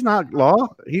case, he's not law.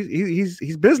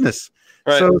 He's business.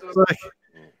 Right. So it's like,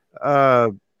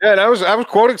 and I was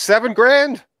quoting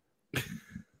 $7,000.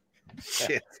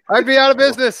 Shit, I'd be out of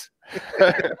business.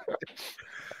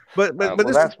 But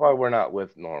that's why we're not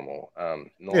with Normal.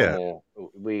 Normal,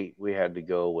 we had to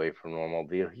go away from Normal.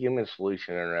 The Human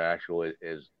Solution International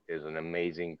is an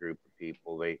amazing group of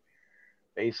people. They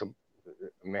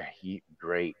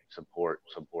great support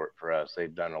for us.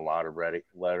 They've done a lot of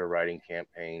letter writing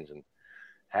campaigns and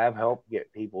have helped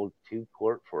get people to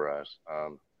court for us.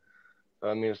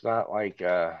 I mean, it's not like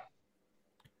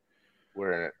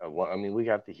we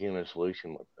got the Human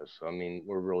Solution with us. So, I mean,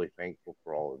 we're really thankful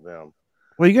for all of them.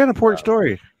 Well, you got an important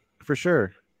story for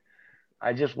sure.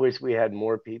 I just wish we had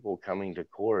more people coming to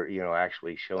court,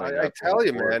 actually showing up. I tell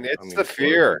you, man, it's the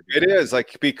fear. It is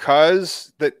like,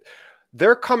 because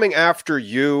they're coming after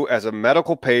you as a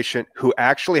medical patient who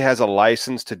actually has a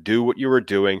license to do what you were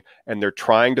doing, and they're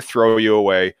trying to throw you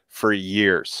away for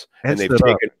years. And they've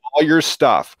taken all your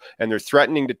stuff, and they're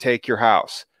threatening to take your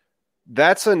house.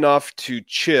 That's enough to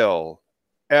chill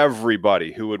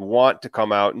everybody who would want to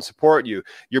come out and support you.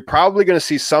 You're probably going to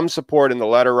see some support in the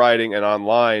letter writing and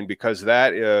online, because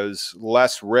that is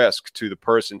less risk to the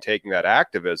person taking that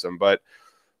activism. But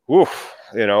it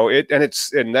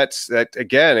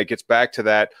gets back to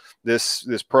that.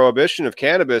 This prohibition of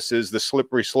cannabis is the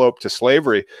slippery slope to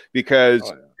slavery,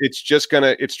 because it's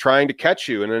trying to catch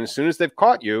you. And then as soon as they've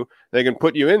caught you, they can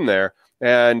put you in there.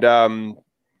 And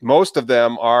most of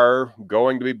them are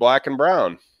going to be black and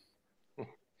brown.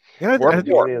 Yeah, the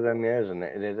majority of them is, and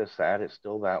it is sad. It's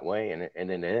still that way, and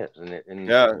it is. And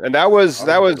that was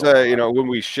when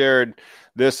we shared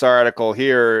this article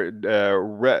here,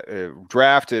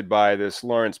 drafted by this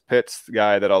Lawrence Pitts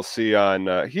guy that I'll see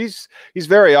on. He's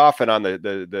very often on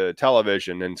the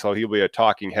television, and so he'll be a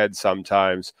talking head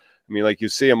sometimes. I mean, like you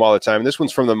see him all the time. This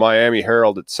one's from the Miami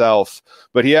Herald itself,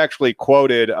 but he actually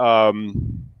quoted.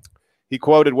 He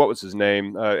quoted, what was his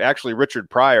name? Actually, Richard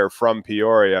Pryor from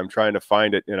Peoria. I'm trying to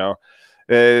find it.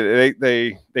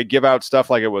 They give out stuff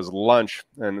like it was lunch,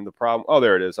 and the problem. Oh,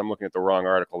 there it is. I'm looking at the wrong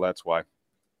article. That's why.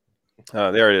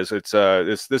 There it is. It's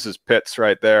this is Pitts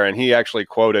right there, and he actually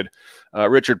quoted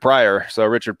Richard Pryor. So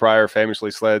Richard Pryor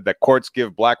famously said that courts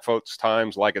give black folks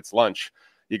times like it's lunch.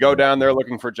 You go down there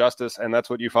looking for justice, and that's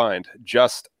what you find.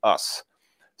 Just us.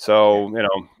 So,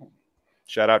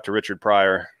 shout out to Richard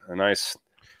Pryor. A nice.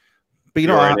 But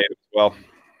as well.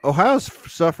 Ohio's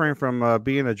suffering from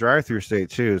being a drive-through state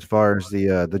too, as far as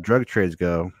the drug trades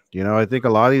go. I think a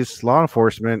lot of these law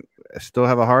enforcement still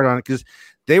have a hard on it because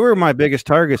they were my biggest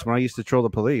targets when I used to patrol the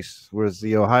police. Was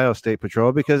the Ohio State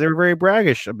Patrol, because they were very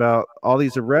braggish about all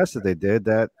these arrests that they did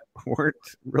that weren't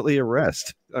really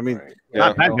arrests. I mean,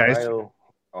 not bad guys.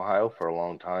 Ohio for a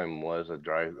long time was a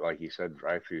like you said,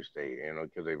 drive-through state,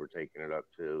 because they were taking it up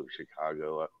to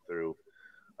Chicago, up through,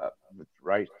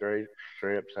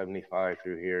 straight up 75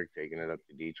 through here, taking it up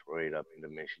to Detroit, up into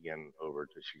Michigan, over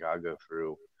to Chicago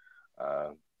through,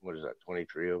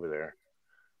 23 over there.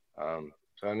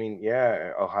 So I mean,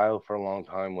 yeah, Ohio for a long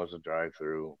time was a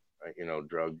drive-through,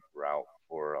 drug route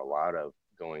for a lot of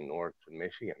going north to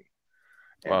Michigan,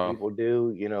 and people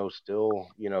do, still,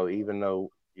 even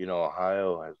though.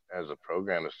 Ohio has a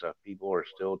program and stuff. People are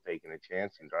still taking a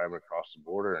chance and driving across the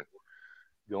border and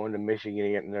going to Michigan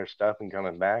and getting their stuff and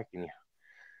coming back. And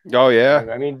oh yeah,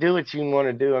 I mean, do what you want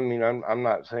to do. I mean, I'm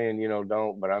not saying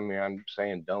don't, but I mean, I'm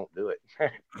saying don't do it.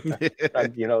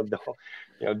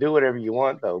 Don't do whatever you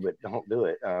want though, but don't do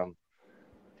it. But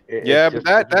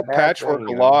that patchwork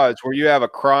of laws where you have a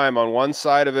crime on one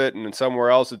side of it and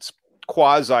somewhere else it's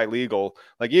quasi-legal.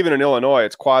 Like even in Illinois,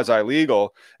 it's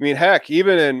quasi-legal. I mean, heck,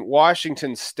 even in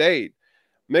Washington State,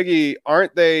 Miggy,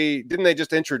 didn't they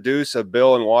just introduce a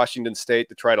bill in Washington State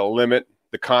to try to limit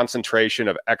the concentration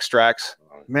of extracts?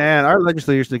 Man, our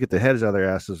legislators need to get the heads out of their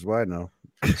asses. Why no?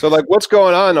 So like, what's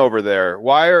going on over there?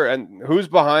 And who's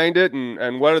behind it,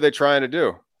 and what are they trying to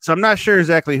do? So I'm not sure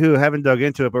exactly who. I haven't dug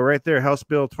into it, but right there, House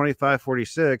Bill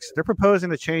 2546, they're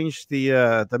proposing to change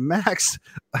the max.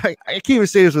 I can't even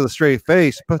say this with a straight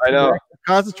face, but I know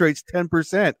concentrates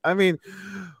 10%. I mean,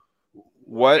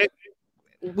 what?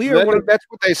 That's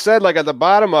what they said. Like at the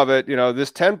bottom of it,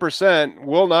 this 10%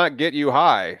 will not get you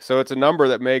high. So it's a number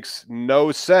that makes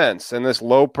no sense, and this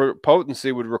low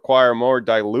potency would require more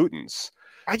dilutants.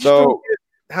 I just don't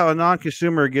get how a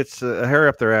non-consumer gets a hair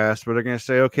up their ass, but they're going to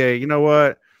say, okay, you know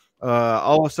what?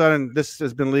 All of a sudden, this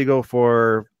has been legal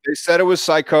for. They said it was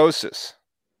psychosis.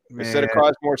 They said it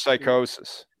caused more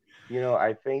psychosis.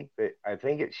 I think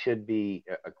it should be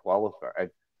a qualifier.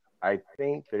 I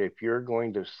think that if you're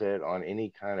going to sit on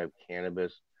any kind of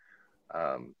cannabis,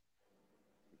 panel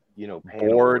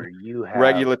board, you have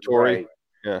regulatory,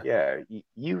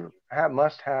 you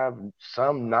must have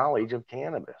some knowledge of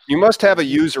cannabis. You must have a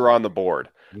user on the board.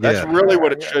 That's really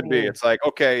what it should be. It's like,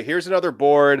 okay, here's another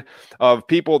board of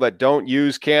people that don't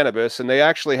use cannabis, and they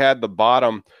actually had the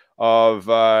bottom of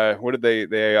what did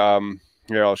they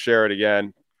I'll share it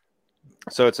again.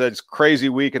 So it says crazy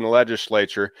week in the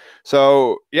legislature.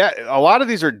 So yeah, a lot of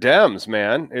these are Dems,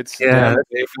 man. It's there's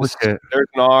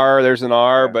an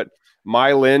R, but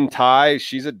Mylin Tai,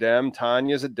 she's a Dem,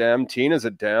 Tanya's a Dem, Tina's a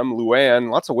Dem,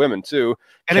 Luann, lots of women too.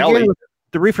 And Kelly. Again,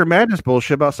 the reefer madness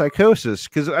bullshit about psychosis,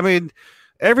 because I mean,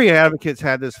 every advocate's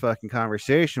had this fucking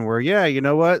conversation where, you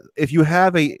know what? If you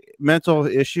have a mental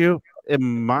issue, it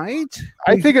might.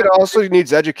 I think it also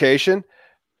needs education.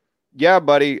 Yeah,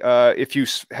 buddy. If you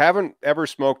haven't ever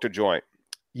smoked a joint,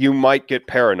 you might get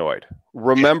paranoid.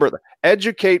 Remember that.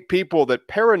 Educate people that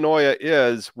paranoia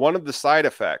is one of the side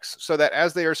effects, so that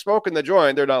as they are smoking the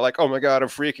joint, they're not like, oh my God, I'm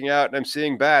freaking out and I'm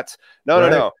seeing bats.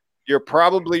 No. You're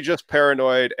probably just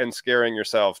paranoid and scaring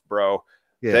yourself, bro.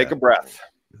 Yeah. Take a breath.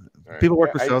 People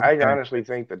work with I honestly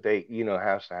think that they,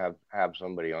 has to have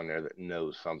somebody on there that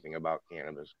knows something about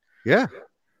cannabis. Yeah.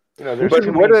 There's but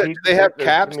do they have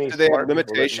caps? Do they have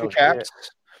limitation caps?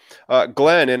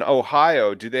 Glenn, in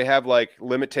Ohio, do they have like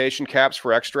limitation caps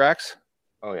for extracts?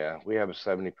 Oh yeah, we have a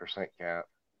 70% cap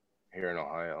here in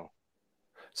Ohio.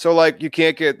 So like you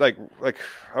can't get like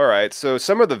all right. So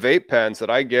some of the vape pens that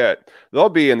I get, they'll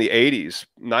be in the 80s,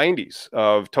 90s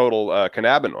of total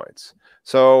cannabinoids.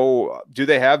 So do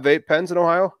they have vape pens in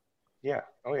Ohio? Yeah.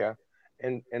 Oh yeah.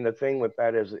 And the thing with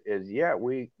that is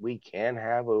we can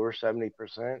have over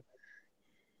 70%,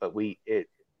 but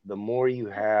the more you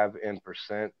have in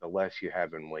percent, the less you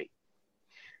have in weight,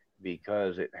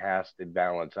 because it has to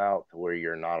balance out to where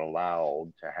you're not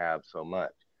allowed to have so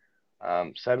much.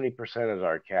 70% is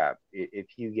our cap.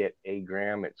 If you get a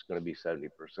gram, it's going to be 70%.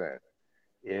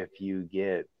 If you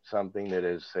get something that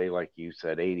is, say, like you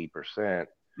said, 80%,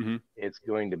 it's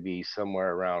going to be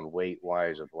somewhere around weight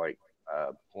wise of like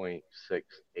 0.68,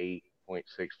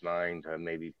 0.69 to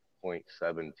maybe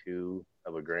 0.72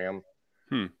 of a gram.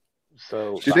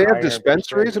 So do they have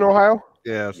dispensaries in Ohio?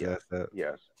 Yes, yes,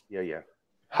 yes, yeah.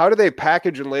 How do they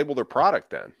package and label their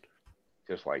product then?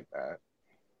 Just like that.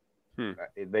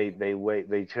 They wait.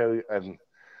 They show you.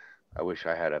 I wish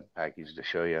I had a package to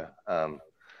show you.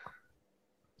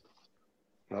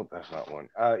 Nope, that's not one.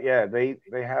 Yeah, they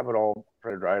have it all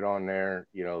printed right on there.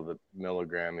 You know, the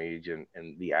milligramage and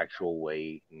the actual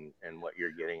weight and what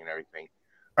you're getting and everything.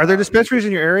 Are there dispensaries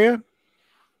in your area?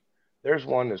 There's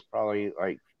one that's probably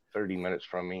like 30 minutes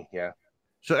from me. Yeah.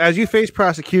 So as you face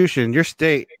prosecution, your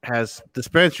state has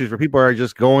dispensaries where people are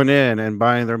just going in and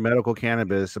buying their medical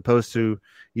cannabis, opposed to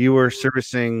you were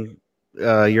servicing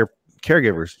your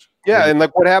caregivers. Yeah, and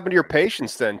like what happened to your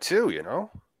patients then too, you know?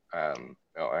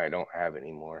 No, I don't have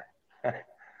any more.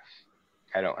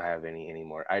 I don't have any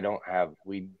anymore.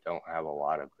 We don't have a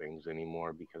lot of things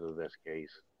anymore because of this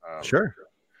case. Sure.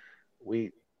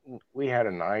 We had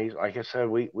a nice, like I said,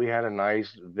 we had a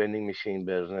nice vending machine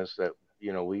business that,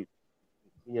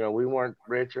 we weren't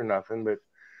rich or nothing, but,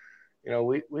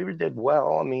 we did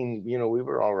well. I mean, we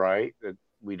were all right. That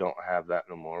we don't have that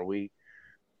no more. We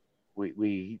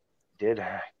did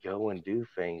go and do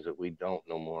things that we don't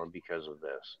no more because of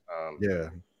this. Yeah.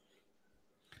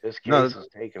 This case has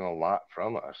taken a lot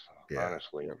from us,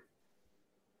 honestly.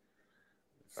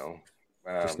 So,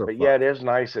 but yeah, it is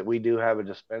nice that we do have a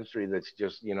dispensary that's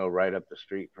just, right up the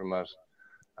street from us.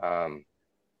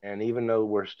 And even though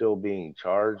we're still being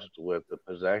charged with the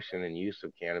possession and use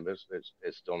of cannabis,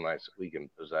 it's still nice that we can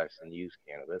possess and use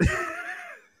cannabis.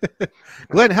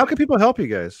 Glenn, how can people help you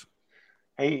guys?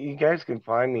 Hey, you guys can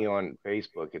find me on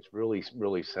Facebook. It's really,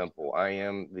 really simple. I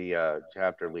am the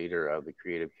chapter leader of the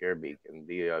Creative Care Beacon,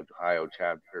 the Ohio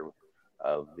chapter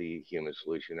of the Human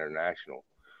Solution International.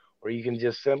 Or you can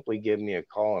just simply give me a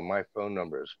call, and my phone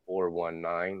number is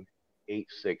 419-863-0498.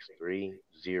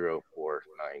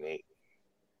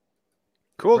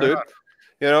 Cool, dude.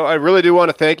 I really do want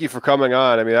to thank you for coming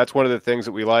on. I mean, that's one of the things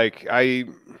that we like.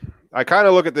 I kind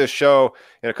of look at this show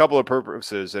in a couple of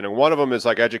purposes, and one of them is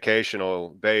like educational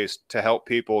based to help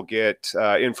people get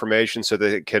information so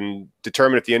they can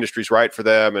determine if the industry is right for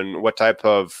them and what type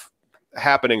of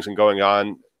happenings and going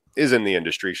on is in the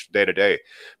industry day to day.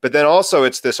 But then also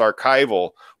it's this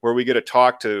archival where we get to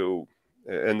talk to,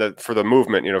 for the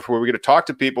movement, where we get to talk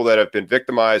to people that have been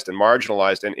victimized and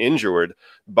marginalized and injured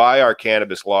by our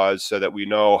cannabis laws so that we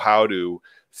know how to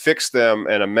fix them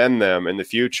and amend them in the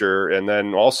future, and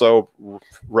then also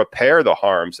repair the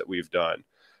harms that we've done.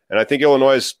 And I think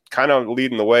Illinois is kind of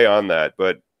leading the way on that,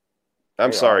 but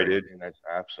I'm sorry, dude. And that's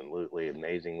absolutely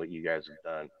amazing what you guys have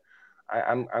done.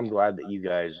 I'm glad that you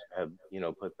guys have,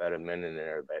 put that amendment in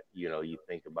there that, you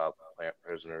think about the plant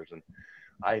prisoners. And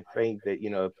I think that,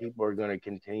 if people are going to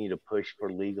continue to push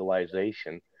for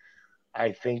legalization,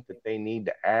 I think that they need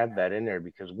to add that in there,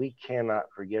 because we cannot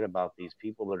forget about these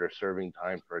people that are serving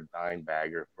time for a dime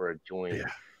bag or for a joint.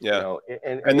 Yeah.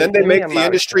 And then they make the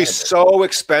industry so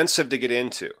expensive to get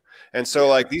into. And so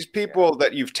like these people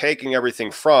that you've taken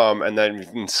everything from and then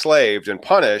enslaved and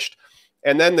punished,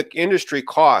 and then the industry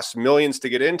costs millions to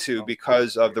get into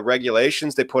because of the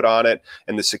regulations they put on it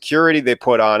and the security they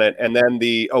put on it, and then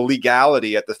the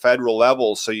illegality at the federal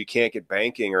level, so you can't get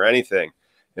banking or anything.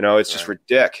 It's just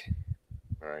ridiculous.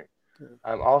 Right.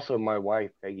 Also, my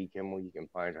wife, Peggy Kimmel, you can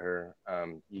find her.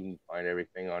 You can find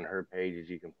everything on her pages.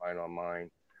 You can find on mine.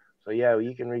 So, yeah,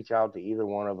 you can reach out to either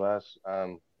one of us.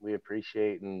 We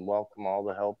appreciate and welcome all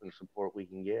the help and support we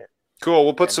can get. Cool.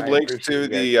 We'll put some links to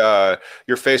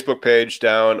your Facebook page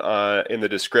down in the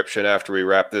description after we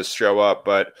wrap this show up.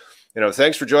 But,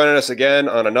 thanks for joining us again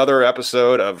on another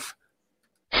episode of